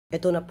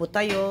Ito na po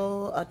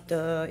tayo at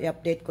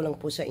i-update ko lang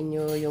po sa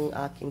inyo yung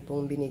aking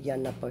pong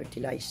binigyan na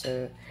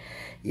fertilizer.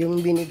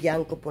 Yung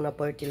binigyan ko po na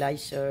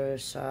fertilizer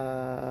sa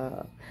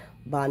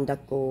banda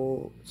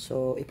ko.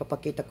 So,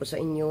 ipapakita ko sa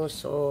inyo.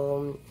 So,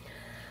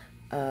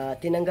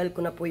 tinanggal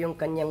ko na po yung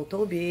kanyang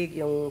tubig,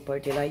 yung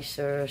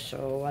fertilizer.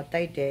 So, what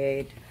I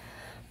did,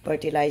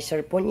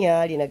 fertilizer po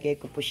niya, linagay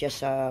ko po siya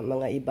sa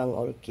mga ibang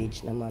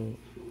orchids naman.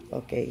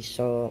 Okay,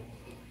 so,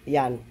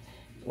 yan.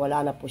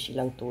 Wala na po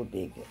silang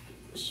tubig.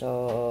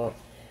 So,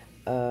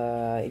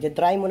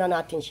 i-dry muna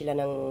natin sila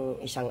ng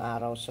isang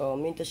araw. So,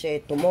 mean to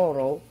say,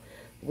 tomorrow,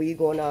 we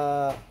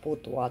gonna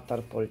put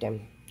water for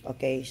them.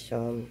 Okay,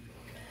 so,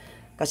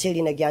 kasi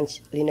linagyan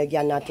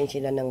natin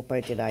sila ng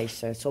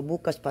fertilizer. So,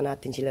 bukas pa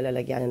natin sila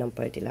lalagyan ng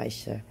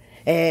fertilizer.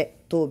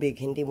 Tubig,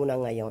 hindi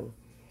muna ngayon.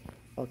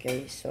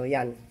 Okay, so,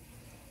 yan.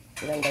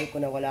 Tinanggal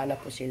ko na wala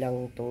na po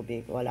silang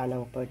tubig, wala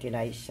nang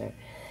fertilizer.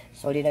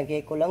 So,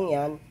 linagay ko lang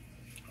yan.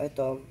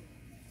 Ito,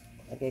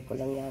 lagay ko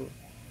lang yan.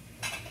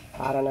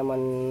 Para naman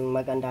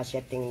maganda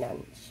siya tingnan.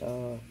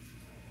 So,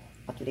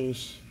 at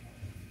least,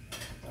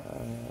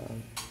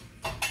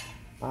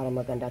 para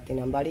maganda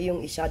tingnan. Bali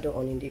yung isa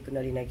doon, hindi ko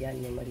na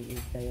linagyan yung maliit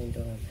na yun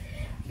doon.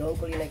 Doon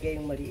ko linagay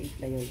yung maliit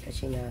na yun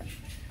kasi nga,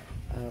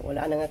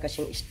 wala na nga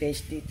kasing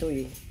space dito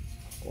eh.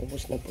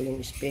 Ubus na po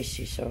yung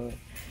space eh. So,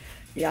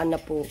 yan na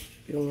po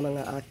yung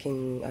mga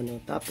aking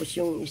ano. Tapos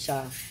yung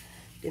isa,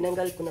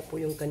 tinanggal ko na po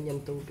yung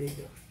kanyang tubig.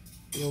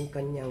 Yung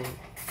kanyang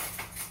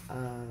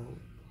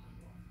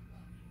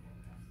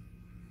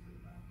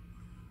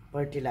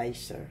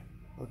fertilizer.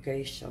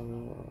 Okay, so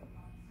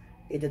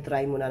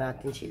i-dry muna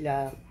natin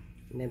sila.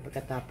 And then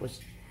pagkatapos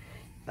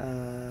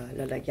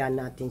lalagyan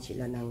natin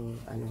sila ng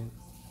ano,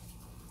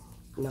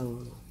 ng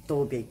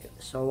tubig.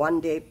 So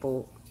one day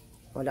po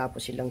wala po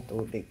silang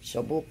tubig.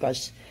 So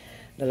bukas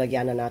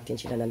lalagyan na natin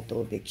sila ng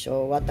tubig.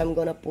 So what I'm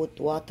gonna put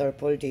water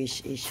for this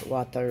is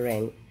water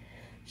rain.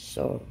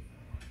 So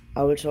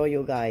I will show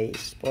you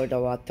guys for the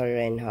water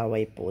rain how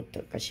I put.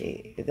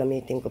 Kasi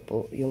gagamitin ko po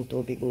yung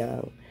tubig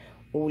ng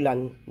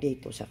ulan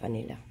dito sa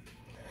kanila.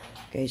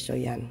 Okay, so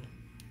yan.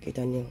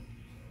 Kita nyo.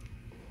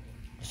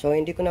 So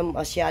hindi ko na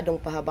masyadong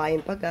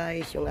pahabayin pa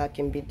guys yung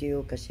aking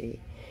video kasi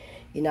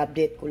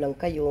in-update ko lang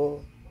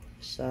kayo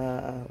sa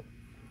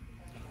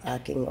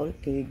aking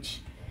orchids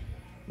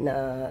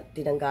na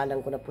tinanggalan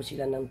ko na po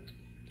sila ng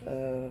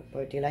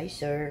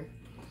fertilizer.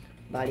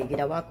 Bali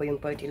ginawa ko yung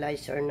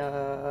fertilizer na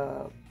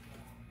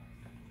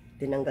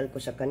tinanggal ko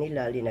sa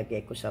kanila,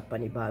 linagay ko sa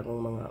panibagong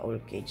mga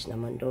orchids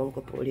naman. Doon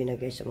ko po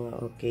linagay sa mga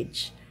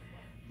orchids.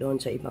 Doon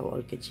sa ibang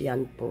orchids,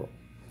 yan po.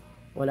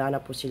 Wala na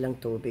po silang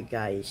tubig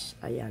guys.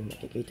 Ayan,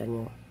 nakikita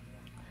nyo.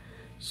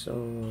 So,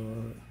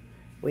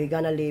 we're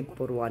gonna leave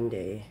for one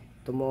day.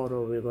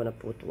 Tomorrow, we're gonna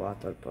put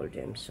water for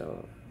them.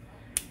 So,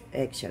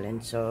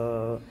 excellent. So,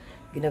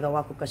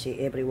 ginagawa ko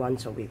kasi every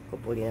once a week ko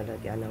po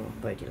linalagyan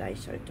ng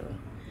fertilizer to.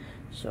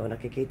 So,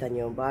 nakikita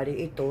nyo.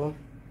 Bali ito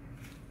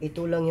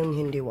lang yung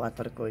hindi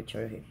water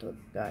culture ito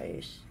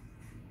guys.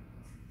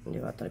 Hindi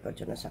water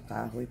culture, nasa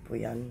kahoy po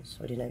yan.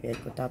 So linagay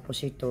ko.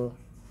 Tapos ito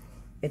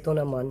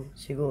naman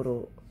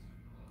siguro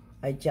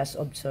I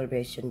just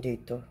observation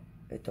dito.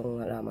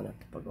 Itong halaman na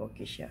pag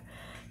okay siya.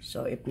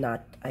 So if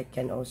not, I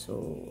can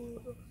also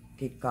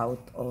kick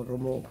out or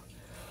remove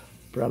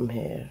from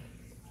here.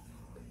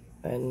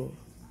 And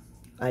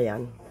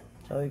ayan.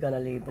 So we're gonna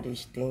leave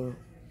this thing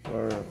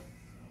for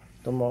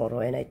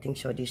tomorrow. And I think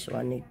so this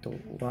one need to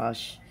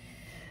wash.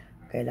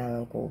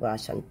 Kailangan ko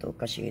hugasan to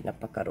kasi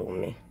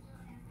napakarumi.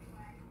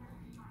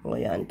 O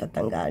yan,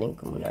 tatanggalin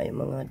ko muna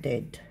yung mga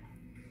dead.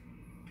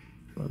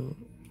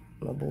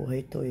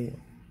 Mabuhay to eh.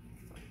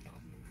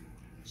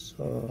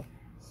 So,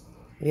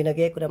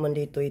 linagay ko naman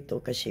dito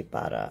ito kasi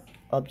para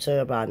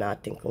observe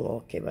natin kung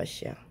okay ba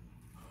siya.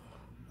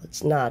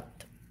 It's not,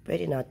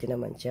 pwede natin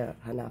naman siya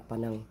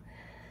hanapan ng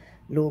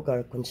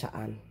lugar kung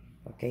saan.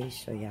 Okay,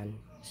 so yan.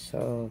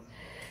 So,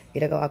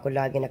 ginagawa ko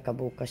lagi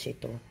nakabukas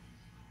ito.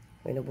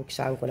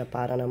 Binubuksan ko na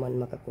para naman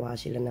makakuha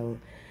sila ng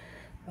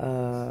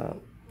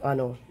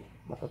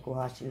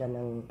makakuha sila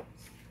ng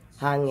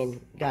hangin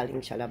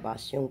galing sa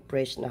labas, yung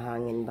fresh na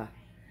hangin ba.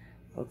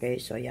 Okay,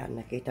 so yan,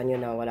 nakita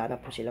nyo na wala na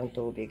po silang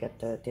tubig at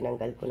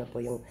tinanggal ko na po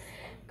yung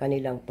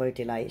kanilang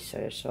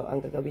fertilizer. So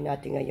ang gagawin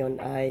natin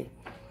ngayon ay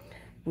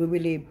we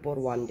will leave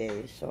for one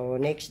day. So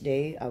next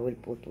day I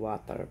will put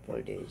water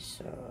for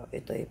this. So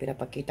ito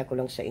pinapakita ko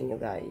lang sa inyo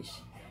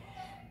guys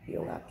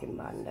yung aking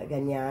banda.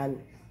 Ganyan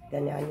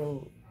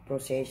yung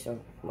proseso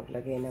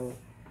maglagay ng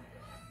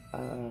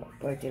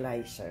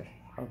fertilizer.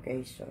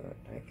 Okay, so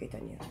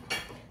nakikita niyo.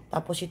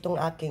 Tapos itong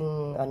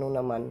aking ano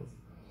naman,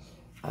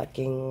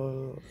 aking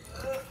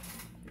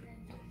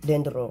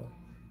dendro,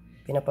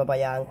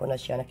 pinapabayaan ko na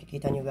siya.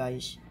 Nakikita niyo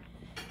guys,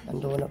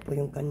 nandoon na po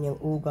yung kanyang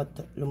ugat,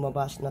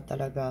 lumabas na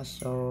talaga.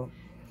 So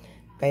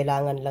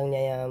kailangan lang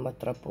niya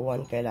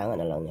matrapuan, kailangan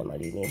na lang niya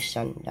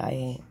malinisan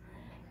dahil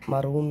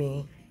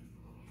marumi.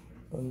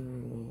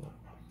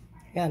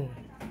 Yan,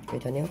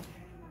 kita niyo.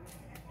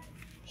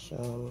 So,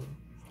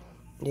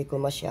 hindi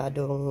ko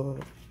masyadong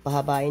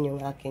pahabain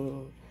yung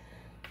aking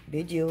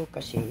video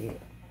kasi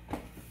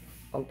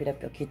Ang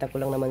pinapakita ko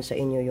lang naman sa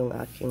inyo yung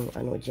aking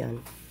ano dyan.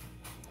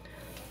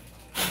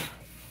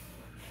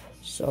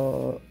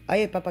 So,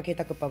 ay,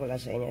 papakita ko pa pala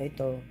sa inyo.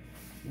 Ito,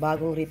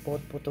 bagong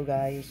report po to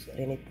guys.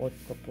 Report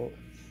ko po.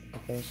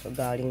 Okay, so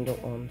galing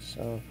doon.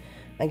 So,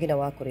 ang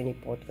ginawa ko,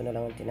 report ko na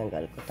lang ang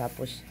tinanggal ko.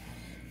 Tapos,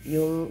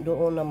 yung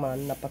doon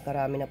naman,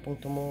 napakarami na pong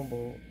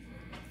tumubo.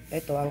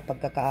 Ito, ang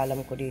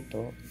pagkakaalam ko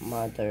dito,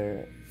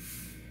 mother,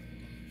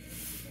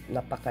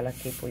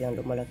 napakalaki po yan,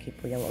 lumalaki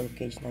po yung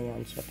orchids na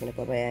yan. So,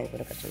 pinagpabayaan ko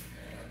na kasi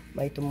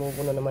may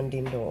tumubo na naman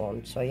din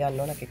doon. So, ayan,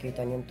 no,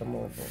 nakikita niyo yung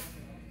tumubo.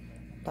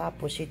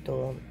 Tapos,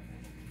 ito,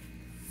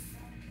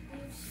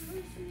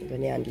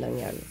 ganyan lang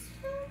yan.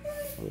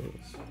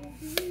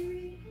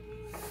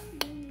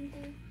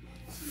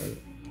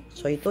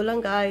 So, ito lang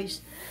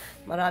guys.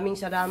 Maraming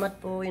salamat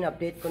po.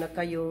 In-update ko na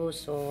kayo.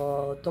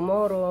 So,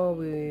 tomorrow,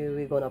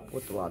 we gonna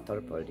put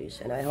water for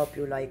this. And I hope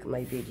you like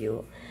my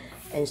video.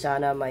 And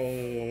sana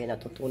may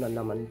natutunan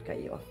naman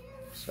kayo.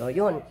 So,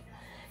 yun.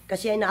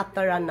 Kasi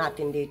na-afteran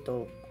natin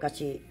dito.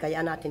 Kasi, kaya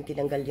natin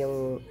tinanggal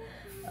yung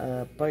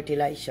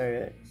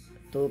fertilizer,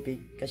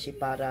 tubig. Kasi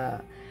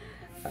para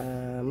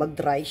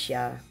mag-dry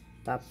siya.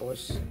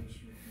 Tapos,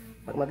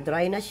 pag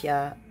mag-dry na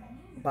siya,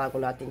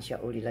 bago natin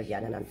siya uli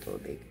lagyan ng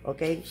tubig.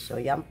 Okay?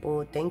 So, yan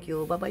po. Thank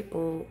you. Bye-bye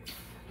po.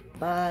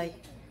 Bye.